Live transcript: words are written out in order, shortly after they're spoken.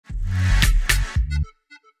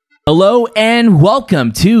Hello and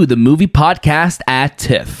welcome to the movie podcast at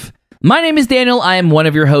TIFF. My name is Daniel, I am one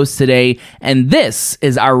of your hosts today, and this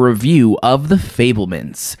is our review of The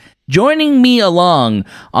Fabelmans. Joining me along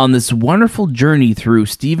on this wonderful journey through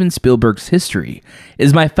Steven Spielberg's history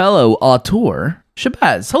is my fellow auteur,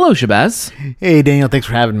 Shahbaz. Hello, Shahbaz. Hey, Daniel. Thanks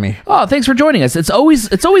for having me. Oh, thanks for joining us. It's always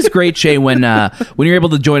great, Shay, when you're able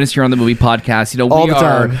to join us here on the movie podcast. You know, all the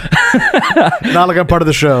time. Not like I'm part of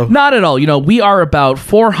the show. Not at all. You know, we are about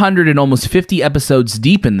 400 and almost 50 episodes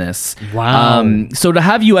deep in this. Wow. So to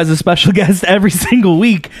have you as a special guest every single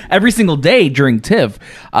week, every single day during TIFF,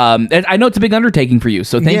 I know it's a big undertaking for you.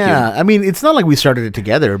 So thank you. Yeah, I mean, it's not like we started it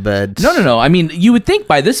together, but no. I mean, you would think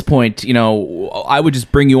by this point, you know, I would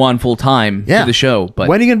just bring you on full time to the show. But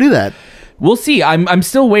when are you gonna do that? We'll see. I'm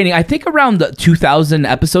still waiting. I think around the 2,000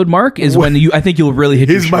 episode mark is when I think you'll really hit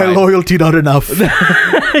your stride. Is my loyalty not enough?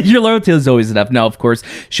 Your loyalty is always enough. No, of course.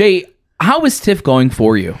 Shay, how is TIFF going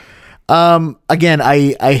for you? Again,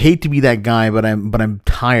 I hate to be that guy, but I'm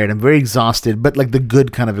tired. I'm very exhausted, but like the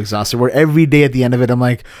good kind of exhausted, where every day at the end of it, I'm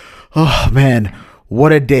like, oh man,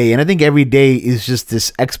 what a day. And I think every day is just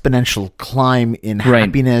this exponential climb in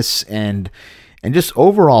happiness and just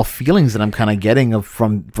overall feelings that I'm kind of getting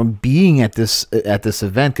from being at this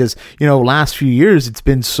event. Because, you know, last few years it's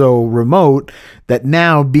been so remote that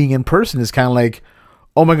now being in person is kind of like,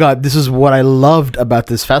 oh my God, this is what I loved about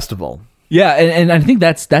this festival. Yeah, and I think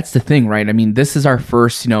that's the thing, right? I mean, this is our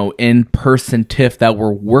first, you know, in-person TIFF that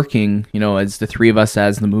we're working, you know, as the three of us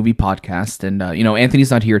as the movie podcast. And, you know, Anthony's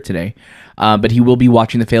not here today, but he will be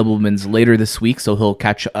watching The Fabelmans later this week, so he'll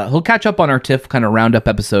catch up on our TIFF kind of roundup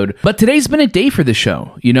episode. But today's been a day for the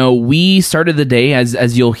show. You know, we started the day,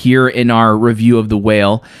 as you'll hear in our review of The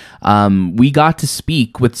Whale, we got to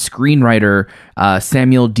speak with screenwriter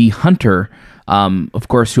Samuel D. Hunter, of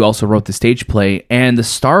course, who also wrote the stage play, and the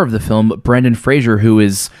star of the film, Brendan Fraser, who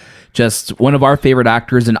is just one of our favorite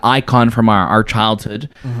actors, an icon from our childhood,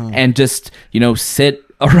 and just, you know, sit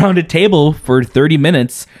around a table for 30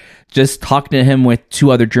 minutes, just talking to him with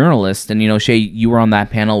two other journalists. And, you know, Shay, you were on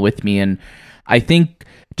that panel with me, and I think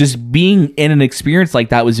just being in an experience like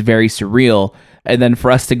that was very surreal. And then for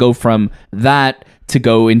us to go from that to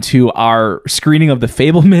go into our screening of The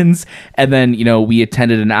Fabelmans, and then, you know, we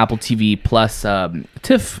attended an Apple TV Plus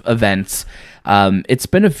TIFF events. It's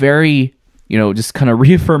been a very, you know, just kind of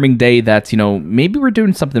reaffirming day that, you know, maybe we're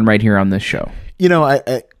doing something right here on this show. You know,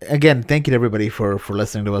 I again, thank you to everybody for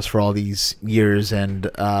listening to us for all these years and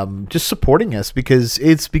just supporting us, because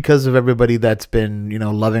it's because of everybody that's been, you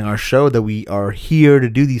know, loving our show that we are here to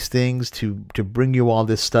do these things, to bring you all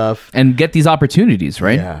this stuff and get these opportunities,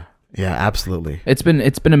 right? Yeah, absolutely. It's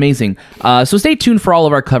been amazing. So stay tuned for all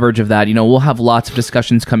of our coverage of that. You know, we'll have lots of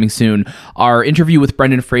discussions coming soon. Our interview with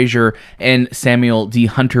Brendan Fraser and Samuel D.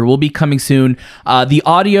 Hunter will be coming soon. The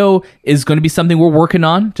audio is going to be something we're working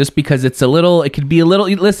on, just because it could be a little,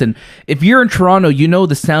 listen, if you're in Toronto, you know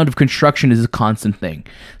the sound of construction is a constant thing.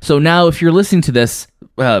 So now if you're listening to this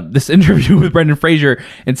interview with Brendan Fraser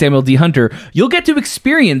and Samuel D. Hunter, you'll get to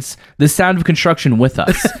experience the sound of construction with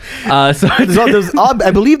us.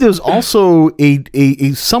 I believe there's also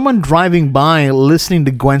a someone driving by listening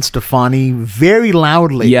to Gwen Stefani very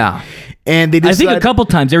loudly. Yeah. And they decided, I think a couple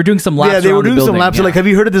times they were doing some laps. Yeah, they were doing some laps. Like, have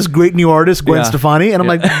you heard of this great new artist, Gwen Stefani? And I'm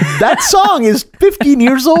like, that song is 15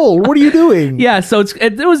 years old. What are you doing? Yeah, so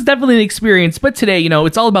it was definitely an experience. But today, you know,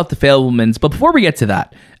 it's all about The Fabelmans. But before we get to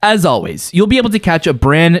that, as always, you'll be able to catch a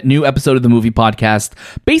brand new episode of the Movie Podcast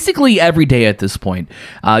basically every day at this point.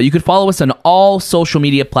 You can follow us on all social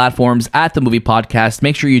media platforms at The Movie Podcast.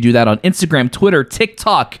 Make sure you do that on Instagram, Twitter,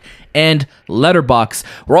 TikTok, and Letterboxd.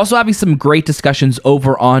 We're also having some great discussions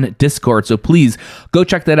over on Discord, so please go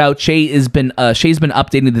check that out. Shay's been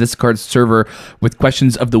updating the Discord server with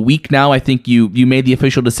questions of the week now. I think you made the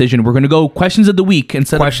official decision. We're going to go questions of the week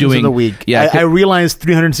instead of doing questions of the week. Yeah, I realized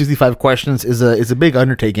 365 questions is a big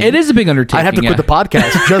undertaking. It is a big undertaking. I have to quit the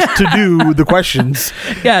podcast just to do the questions.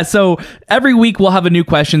 Yeah, so every week we'll have a new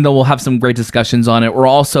question, then we'll have some great discussions on it. We're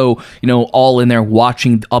also, you know, all in there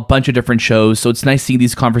watching a bunch of different shows, so it's nice seeing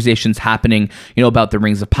these conversations happening, you know, about the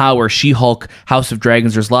Rings of Power, She-Hulk, House of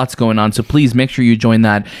Dragons. There's lots going on, so please make sure you join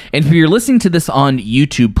that. And if you're listening to this on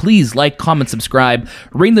YouTube, please like, comment, subscribe,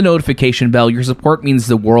 ring the notification bell. Your support means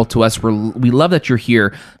the world to us. We love that you're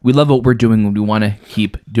here. We love what we're doing, and we want to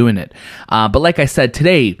keep doing it. But like I said,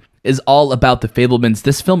 today is all about The Fabelmans.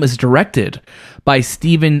 This film is directed by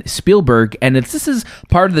Steven Spielberg, and this is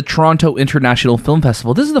part of the Toronto International Film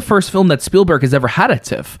Festival. This is the first film that Spielberg has ever had at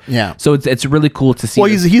TIFF. Yeah. So it's really cool to see. Well,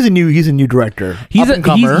 he's a new director. He's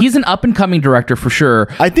an up and coming director for sure.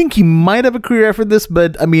 I think he might have a career after this,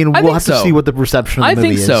 but I mean, we'll have to see what the reception of the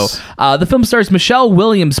movie is. I think so. The film stars Michelle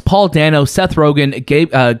Williams, Paul Dano, Seth Rogen,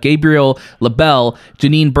 Gabriel LaBelle,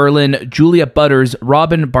 Jeannie Berlin, Julia Butters,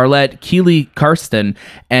 Robin Bartlett, Keeley Karsten,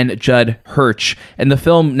 and Judd Hirsch. And the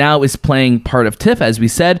film now is playing part of TIFF, as we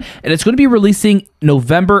said, and it's going to be releasing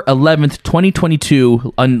November 11th,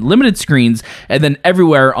 2022 on limited screens, and then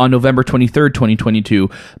everywhere on November 23rd, 2022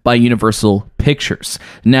 by Universal Pictures.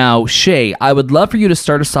 Now, Shay, I would love for you to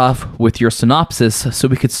start us off with your synopsis so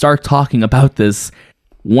we could start talking about this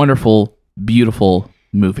wonderful, beautiful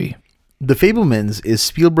movie. The Fabelmans is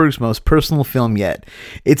Spielberg's most personal film yet.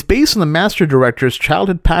 It's based on the master director's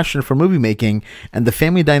childhood passion for movie making and the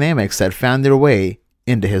family dynamics that found their way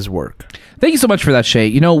into his work. Thank you so much for that,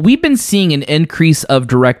 Shay. We've been seeing an increase of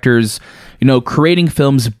directors, creating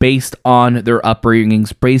films based on their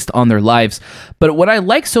upbringings, based on their lives. But what I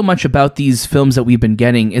like so much about these films that we've been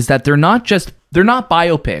getting is that they're not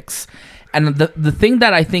biopics. And the thing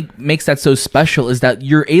that I think makes that so special is that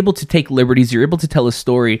you're able to take liberties, you're able to tell a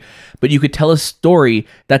story, but you could tell a story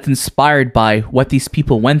that's inspired by what these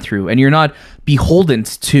people went through. And you're not beholden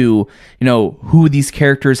to, who these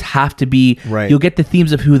characters have to be. Right. You'll get the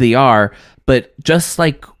themes of who they are, but just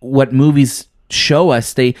like what movies show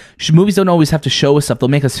us, movies don't always have to show us stuff. They'll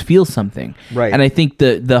make us feel something. Right. And I think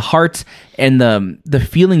the heart and the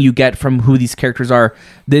feeling you get from who these characters are,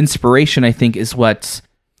 the inspiration, I think, is what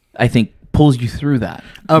pulls you through that.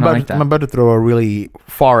 I'm about to throw a really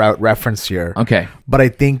far out reference here. Okay. But I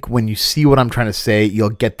think when you see what I'm trying to say,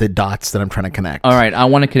 you'll get the dots that I'm trying to connect. All right. I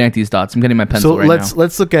want to connect these dots. I'm getting my pencil right now. So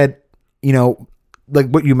let's look at, like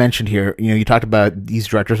what you mentioned here. You talked about these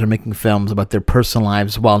directors are making films about their personal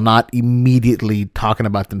lives while not immediately talking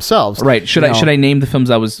about themselves. Right. Should I name the films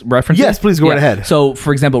I was referencing? Yes, please go right ahead. So,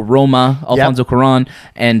 for example, Roma, Alfonso Cuarón,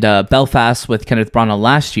 and Belfast with Kenneth Branagh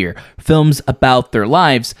last year. Films about their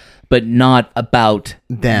lives, but not about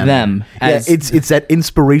them. It's that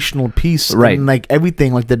inspirational piece, right? And like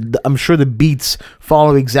everything, like I'm sure the beats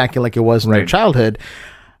follow exactly like it was in their childhood.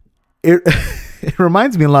 It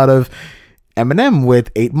reminds me a lot of Eminem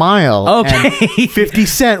with 8 Mile, and 50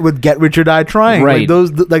 Cent with Get Rich or Die Trying. Right.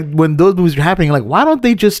 When those movies are happening, like why don't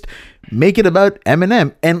they just make it about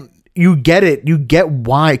Eminem? And you get it, you get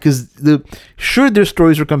why, because their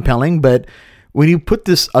stories are compelling, but when you put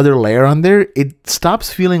this other layer on there, it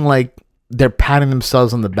stops feeling like they're patting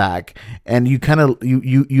themselves on the back, and you kind of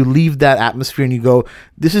you leave that atmosphere and you go,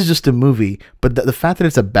 this is just a movie. But the fact that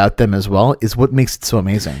it's about them as well is what makes it so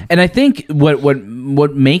amazing. And I think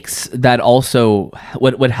what makes that also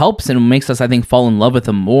what helps and makes us, I think, fall in love with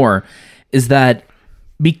them more is that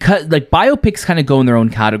because like biopics kind of go in their own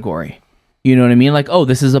category. You know what I mean? Like, oh,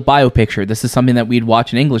 this is a bio picture. This is something that we'd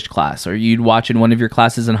watch in English class, or you'd watch in one of your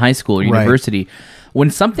classes in high school or university. Right. When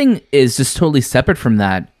something is just totally separate from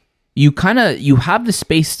that, you have the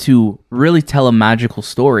space to really tell a magical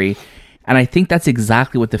story. And I think that's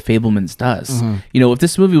exactly what The Fabelmans does. Mm-hmm. If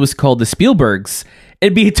this movie was called The Spielbergs,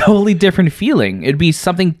 it'd be a totally different feeling. It'd be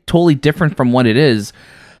something totally different from what it is.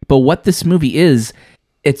 But what this movie is,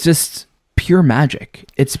 it's just pure magic.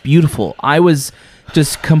 It's beautiful. I was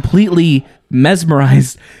just completely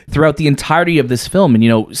mesmerized throughout the entirety of this film.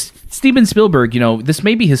 And, Steven Spielberg, this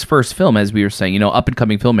may be his first film, as we were saying, up and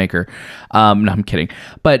coming filmmaker. No, I'm kidding.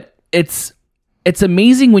 But it's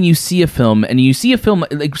amazing when you see a film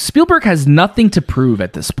like Spielberg has nothing to prove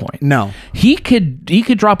at this point. No, he could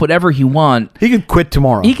drop whatever he wants. He could quit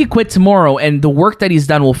tomorrow. And the work that he's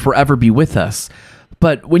done will forever be with us.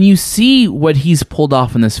 But when you see what he's pulled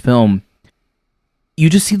off in this film, you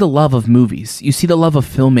just see the love of movies. You see the love of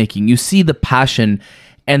filmmaking. You see the passion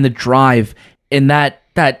and the drive and that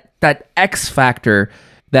X factor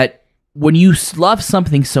that when you love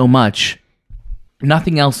something so much,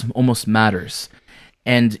 nothing else almost matters.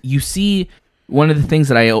 And you see one of the things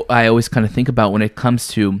that I always kind of think about when it comes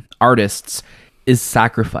to artists is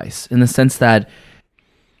sacrifice, in the sense that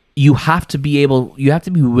you have to be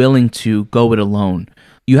willing to go it alone.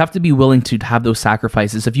 You have to be willing to have those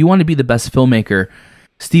sacrifices. If you want to be the best filmmaker,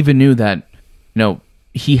 Steven knew that,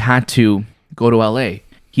 he had to go to LA.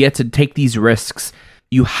 He had to take these risks.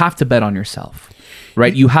 You have to bet on yourself,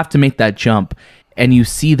 right? You have to make that jump. And you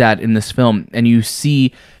see that in this film. And you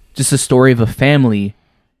see just a story of a family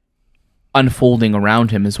unfolding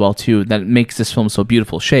around him as well, too, that makes this film so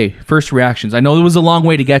beautiful. Shay, first reactions. I know it was a long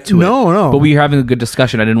way to get to it. No. But we were having a good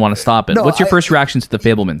discussion. I didn't want to stop it. What's your first reaction to The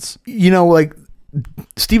Fabelmans?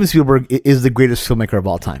 Steven Spielberg is the greatest filmmaker of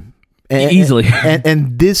all time. Easily.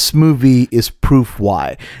 And this movie is proof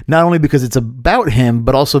why. Not only because it's about him,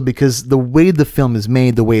 but also because the way the film is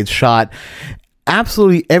made, the way it's shot,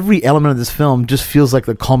 absolutely every element of this film just feels like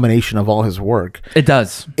the culmination of all his work. It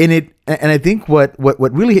does. And I think what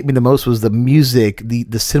really hit me the most was the music, the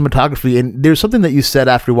cinematography. And there's something that you said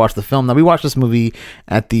after we watched the film. Now, we watched this movie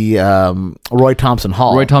at the Roy Thompson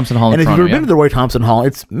Hall. Roy Thompson Hall. And if Toronto, you've been to the Roy Thompson Hall,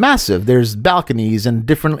 it's massive. There's balconies and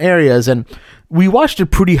different areas. And we watched it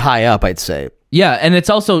pretty high up, I'd say. Yeah, and it's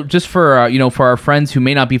also just for for our friends who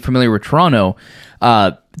may not be familiar with Toronto.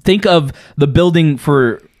 Think of the building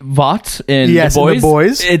for Vought in The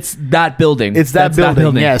Boys. It's that building. It's that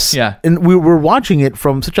building. Yes. Yeah. And we were watching it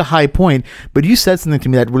from such a high point. But you said something to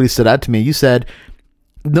me that really stood out to me. You said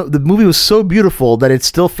the movie was so beautiful that it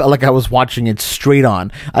still felt like I was watching it straight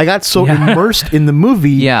on. I got so immersed in the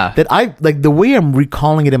movie that I like the way I'm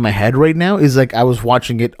recalling it in my head right now is like I was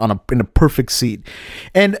watching it in a perfect seat.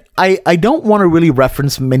 And I don't want to really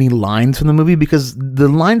reference many lines from the movie because the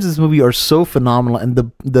lines of this movie are so phenomenal and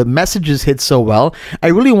the messages hit so well. I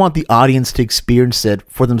really want the audience to experience it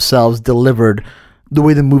for themselves, delivered the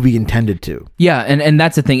way the movie intended to. Yeah, and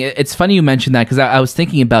that's the thing. It's funny you mentioned that because I was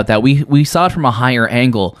thinking about that. We saw it from a higher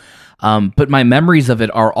angle, but my memories of it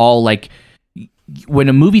are all like when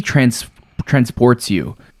a movie transports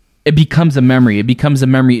you, it becomes a memory. It becomes a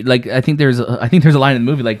memory. Like I think there's a line in the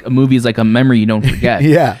movie like a movie is like a memory you don't forget.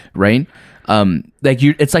 Yeah. Right.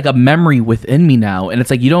 It's like a memory within me now, and it's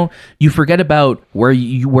like you forget about where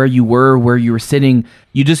you were sitting.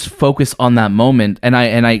 You just focus on that moment. And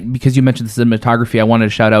I because you mentioned the cinematography, I wanted to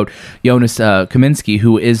shout out Jonas Kaminski,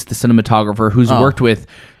 who is the cinematographer who's worked with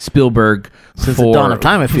Spielberg since the dawn of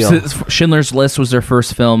time. I feel Schindler's List was their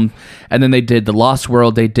first film, and then they did The Lost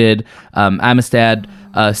World. They did Amistad.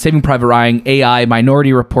 Saving Private Ryan, AI,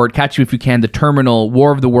 Minority Report, Catch You If You Can, The Terminal,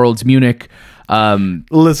 War of the Worlds, Munich. The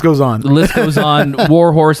list goes on.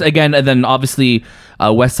 War Horse again, and then obviously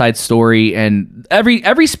West Side Story, and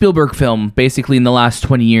every Spielberg film basically in the last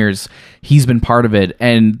 20 years, he's been part of it.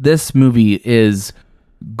 And this movie is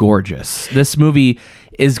gorgeous. This movie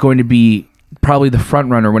is going to be probably the front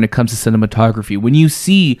runner when it comes to cinematography. When you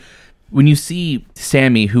see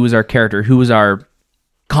Sammy, who is our character, who is our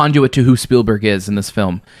conduit to who Spielberg is in this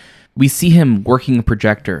film, we see him working a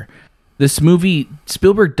projector. This movie,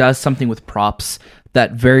 Spielberg does something with props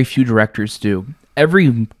that very few directors do.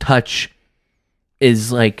 Every touch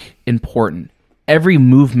is like important. Every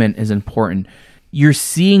movement is important. You're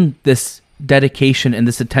seeing this dedication and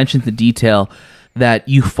this attention to detail that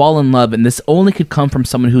you fall in love, and this only could come from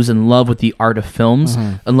someone who's in love with the art of films,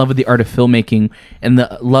 in love with the art of filmmaking, and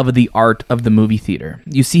the love of the art of the movie theater.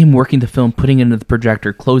 You see him working the film, putting it into the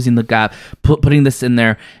projector, closing the gap, putting this in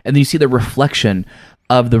there, and then you see the reflection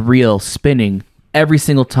of the reel spinning every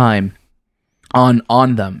single time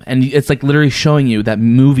on them. And it's like literally showing you that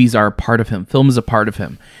movies are a part of him. Film is a part of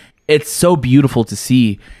him. It's so beautiful to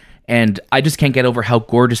see. And I just can't get over how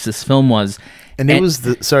gorgeous this film was. And it was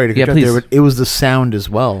sorry to cut there, but it was the sound as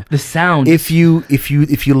well. The sound. If you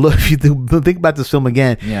think about this film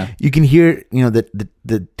again, you can hear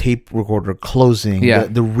the tape recorder closing,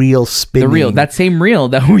 the reel spinning, that same reel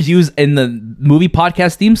that we use in the movie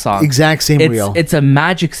podcast theme song. Exact same reel. It's a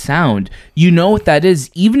magic sound. You know what that is,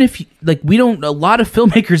 even if we don't. A lot of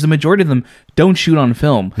filmmakers, the majority of them, don't shoot on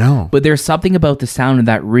film. No, but there's something about the sound of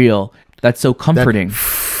that reel that's so comforting.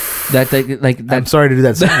 I'm sorry to do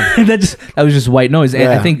that sound. that was just white noise.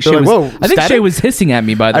 Yeah. I think Shay was hissing at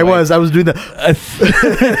me. By the way, I was doing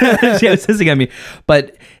that. She was hissing at me,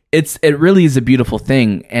 but it really is a beautiful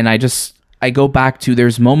thing. And I go back to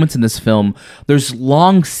there's moments in this film. There's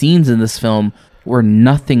long scenes in this film where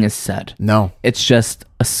nothing is said. No, it's just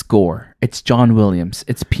a score. It's John Williams.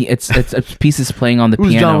 It's pieces playing on the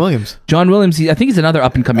piano. Who's John Williams? John Williams. I think he's another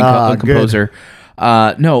up and coming composer.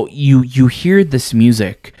 No, you hear this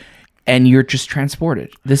music and you're just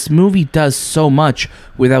transported. This movie does so much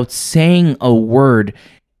without saying a word,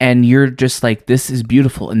 and you're just like, this is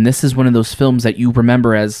beautiful. And this is one of those films that you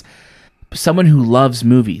remember as someone who loves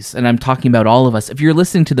movies. And I'm talking about all of us. If you're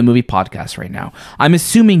listening to the movie podcast right now, I'm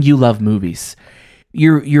assuming you love movies.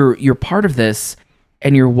 You're part of this,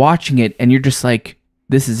 and you're watching it, and you're just like,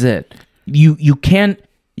 this is it. You can't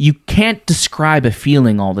describe a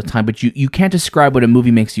feeling all the time, but you can't describe what a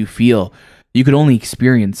movie makes you feel. You could only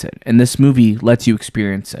experience it, and this movie lets you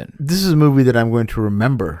experience it. This is a movie that I'm going to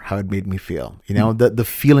remember how it made me feel. The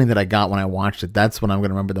feeling that I got when I watched it, that's what I'm going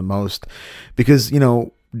to remember the most. Because,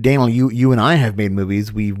 Daniel, you and I have made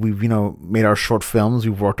movies. We've made our short films.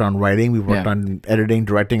 We've worked on writing. We've worked on editing,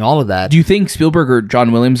 directing, all of that. Do you think Spielberg or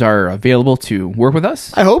John Williams are available to work with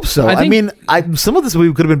us? I hope so. I mean, some of this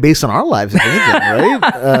movie could have been based on our lives, if anything,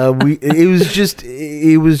 right? It was just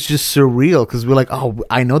surreal because we're like, oh,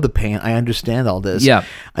 I know the pain. I understand all this. Yeah,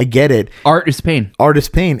 I get it. Art is pain. Art is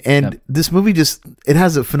pain, and this movie it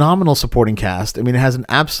has a phenomenal supporting cast. I mean, it has an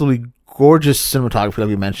absolutely gorgeous cinematography, like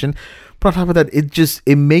we mentioned. But on top of that,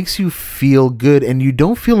 it makes you feel good, and you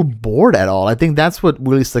don't feel bored at all. I think that's what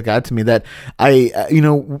really stuck out to me. That at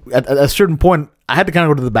a certain point, I had to kind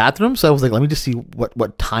of go to the bathroom, so I was like, let me just see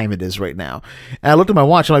what time it is right now. And I looked at my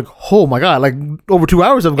watch, I'm like, oh my god, like over 2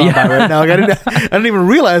 hours have gone by right now. Like, I didn't even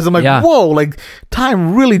realize. I'm like, whoa, like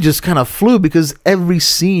time really just kind of flew because every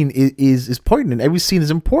scene is poignant. Every scene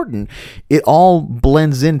is important. It all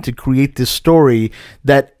blends in to create this story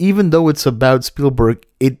that, even though it's about Spielberg,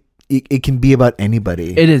 it can be about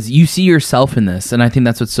anybody. It is. You see yourself in this, and I think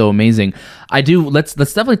that's what's so amazing. Let's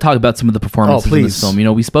definitely talk about some of the performances in this film.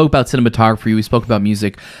 We spoke about cinematography, we spoke about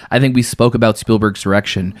music. I think we spoke about Spielberg's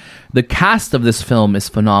direction. The cast of this film is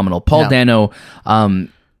phenomenal. Paul Dano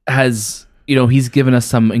has, he's given us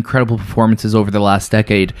some incredible performances over the last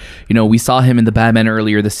decade. We saw him in The Batman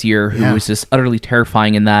earlier this year, who was just utterly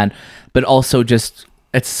terrifying in that, but also just,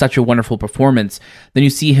 it's such a wonderful performance. Then you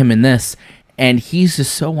see him in this, and he's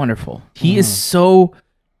just so wonderful. He is so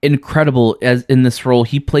incredible as in this role.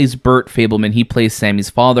 He plays Bert Fabelman. He plays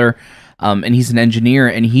Sammy's father, and he's an engineer.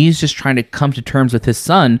 And he's just trying to come to terms with his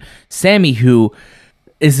son, Sammy, who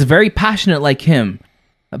is very passionate like him,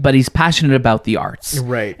 but he's passionate about the arts.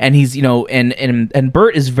 Right. And he's, and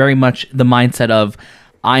Bert is very much the mindset of,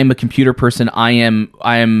 I'm a computer person. I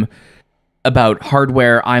am about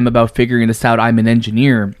hardware. I'm about figuring this out. I'm an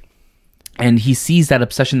engineer. And he sees that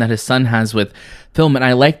obsession that his son has with film. And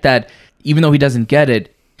I like that even though he doesn't get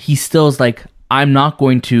it, he still is like, I'm not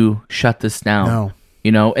going to shut this down.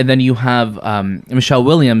 No. And then you have Michelle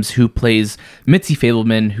Williams, who plays Mitzi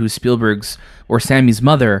Fabelman, who's Spielberg's or Sammy's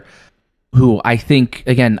mother, who I think,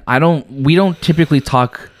 again, we don't typically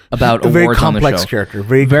talk about awards on the show.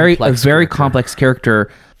 Very complex character.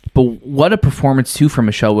 But what a performance too from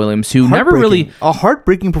Michelle Williams, who never really a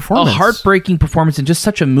heartbreaking performance, and just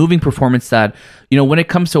such a moving performance that when it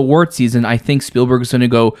comes to award season, I think Spielberg is going to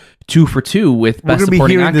go 2 for 2 with Best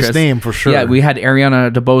Supporting Actress. This name for sure. Yeah, we had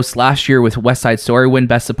Ariana DeBose last year with West Side Story win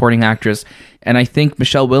Best Supporting Actress, and I think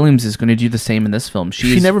Michelle Williams is going to do the same in this film.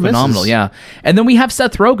 She never phenomenal. Misses. Yeah, and then we have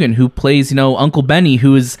Seth Rogen, who plays Uncle Benny,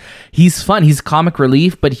 he's fun, he's comic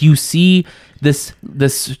relief, but you see this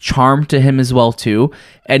charm to him as well too,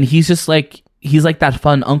 and he's just like that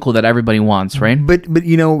fun uncle that everybody wants, right? But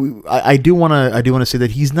I do want to say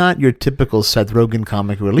that he's not your typical Seth Rogen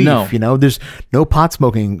comic relief. No. There's no pot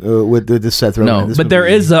smoking with the Seth Rogen. No, but there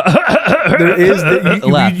is a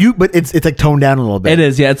but it's like toned down a little bit. It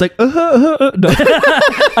is, yeah. It's like no.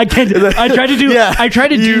 I can't. I tried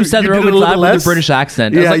to do Seth Rogen's laugh with a British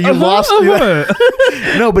accent. Yeah, you lost.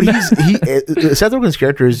 No, but Seth Rogen's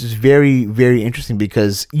character is very, very interesting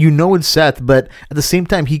because it's Seth, but at the same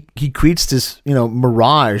time he creates this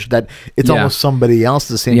mirage that it's almost somebody else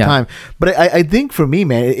at the same time. But I think for me,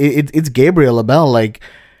 man, it's Gabriel LaBelle. Like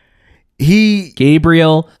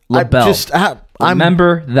Gabriel LaBelle. I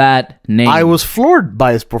remember that name. I was floored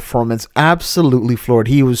by his performance. Absolutely floored.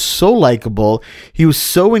 He was so likable. He was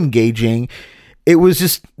so engaging. It was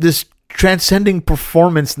just this transcending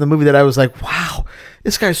performance in the movie that I was like, wow,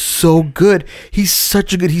 this guy's so good. He's so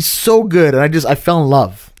good. And I fell in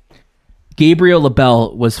love. Gabriel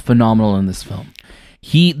LaBelle was phenomenal in this film.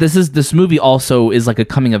 This movie also is like a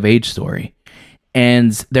coming of age story.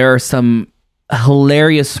 And there are some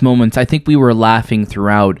hilarious moments. I think we were laughing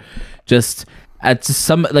throughout, just at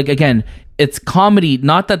some, like, again, it's comedy,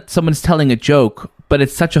 not that someone's telling a joke, but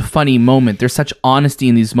it's such a funny moment. There's such honesty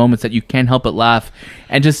in these moments that you can't help but laugh.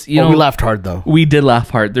 And just, we laughed hard though. We did laugh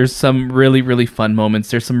hard. There's some really, really fun moments.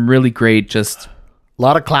 There's some really great, just a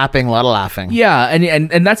lot of clapping, a lot of laughing. Yeah,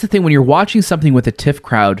 and that's the thing, when you're watching something with a TIFF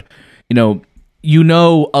crowd, a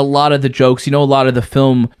lot of the jokes, a lot of the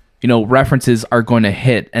film, references are going to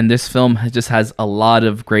hit, and this film just has a lot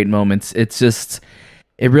of great moments. It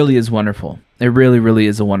really is wonderful. It really, really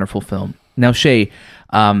is a wonderful film. Now, Shay,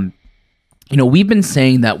 we've been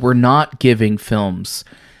saying that we're not giving films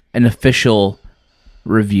an official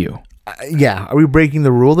review. Are we breaking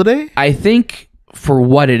the rule today? I think for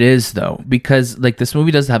what it is, though, because like this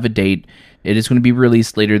movie does have a date. It is going to be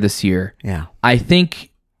released later this year. Yeah. I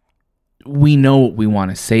think we know what we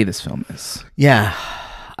want to say this film is. Yeah.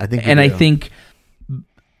 I think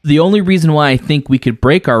the only reason why I think we could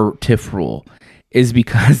break our TIFF rule is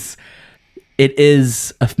because it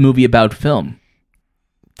is a movie about film.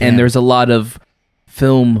 Damn. And there's a lot of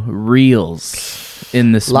film reels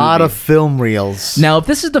in this A lot movie. of film reels. Now, if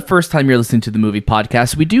this is the first time you're listening to the movie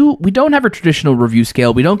podcast, we don't have a traditional review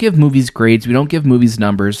scale. We don't give movies grades. We don't give movies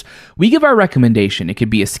numbers. We give our recommendation. It could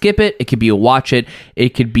be a skip it. It could be a watch it.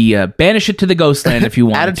 It could be a banish it to the ghost land if you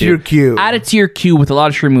want. Add it to your queue. Add it to your queue with a lot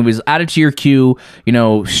of stream movies. Add it to your queue.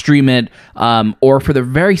 Stream it. Or for the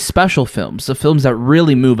very special films, the films that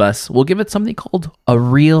really move us, we'll give it something called a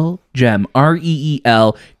real gem.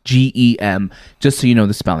 REELGEM. Just so you know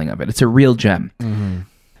the spelling of it. It's a real gem.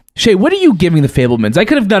 Shay, what are you giving The Fabelmans? I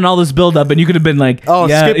could have done all this build up and you could have been like, Oh,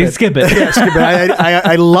 yeah, skip it. skip it. Yeah, skip it.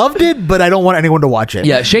 I loved it, but I don't want anyone to watch it.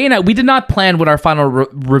 Yeah, Shay and I, we did not plan what our final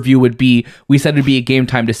review would be. We said it would be a game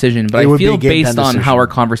time decision, but It I would be feel a game based time on how decision. our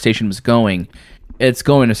conversation was going, it's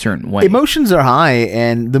going a certain way. Emotions are high,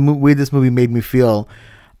 and the way this movie made me feel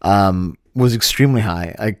was extremely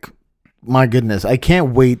high. Like, my goodness, I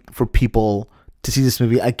can't wait for people to see this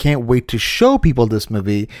movie. I can't wait to show people this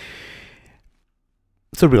movie.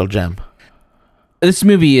 It's a real gem. This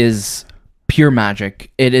movie is pure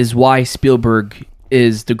magic. It is why Spielberg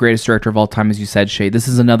is the greatest director of all time, as you said, Shay. This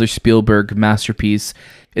is another Spielberg masterpiece.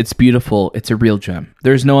 It's beautiful. It's a real gem.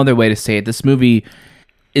 There's no other way to say it. This movie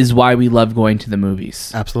is why we love going to the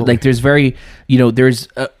movies. Absolutely. Like, there's there's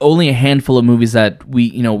only a handful of movies that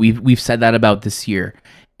we've said that about this year,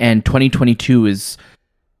 and 2022 is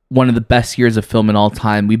one of the best years of film in all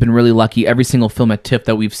time. We've been really lucky. Every single film at TIFF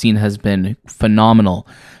that we've seen has been phenomenal.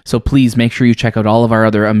 So please make sure you check out all of our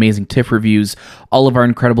other amazing TIFF reviews, all of our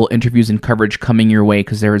incredible interviews and coverage coming your way,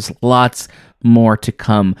 because there is lots more to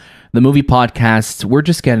come. The movie podcasts, we're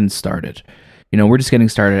just getting started. We're just getting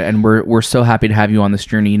started, and we're so happy to have you on this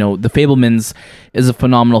journey. The Fabelmans is a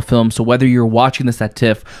phenomenal film, so whether you're watching this at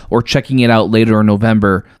TIFF or checking it out later in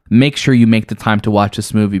November, make sure you make the time to watch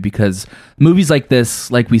this movie, because movies like this,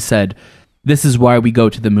 like we said, this is why we go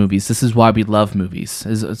to the movies. This is why we love movies.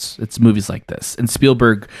 It's movies like this. And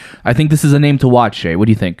Spielberg, I think this is a name to watch, Shay. What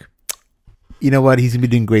do you think? You know what? He's going to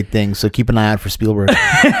be doing great things, so keep an eye out for Spielberg.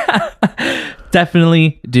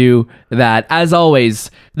 Definitely do that. As always,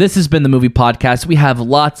 this has been the Movie Podcast. We have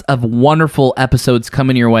lots of wonderful episodes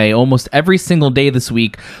coming your way almost every single day this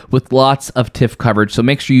week with lots of TIFF coverage. So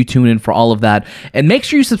make sure you tune in for all of that. And make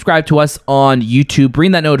sure you subscribe to us on YouTube.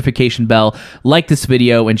 Ring that notification bell. Like this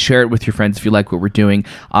video and share it with your friends if you like what we're doing.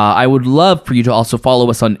 I would love for you to also follow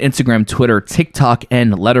us on Instagram, Twitter, TikTok,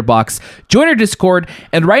 and Letterboxd. Join our Discord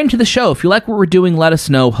and write into the show. If you like what we're doing, let us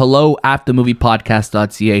know.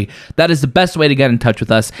 hello@TheMoviePodcast.ca. That is the best way to get in touch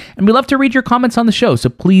with us, and we love to read your comments on the show, so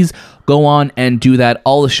please go on and do that.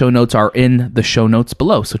 All the show notes are in the show notes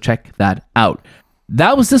below, so check that out.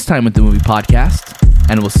 That was this time with the Movie Podcast,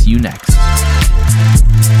 and we'll see you next.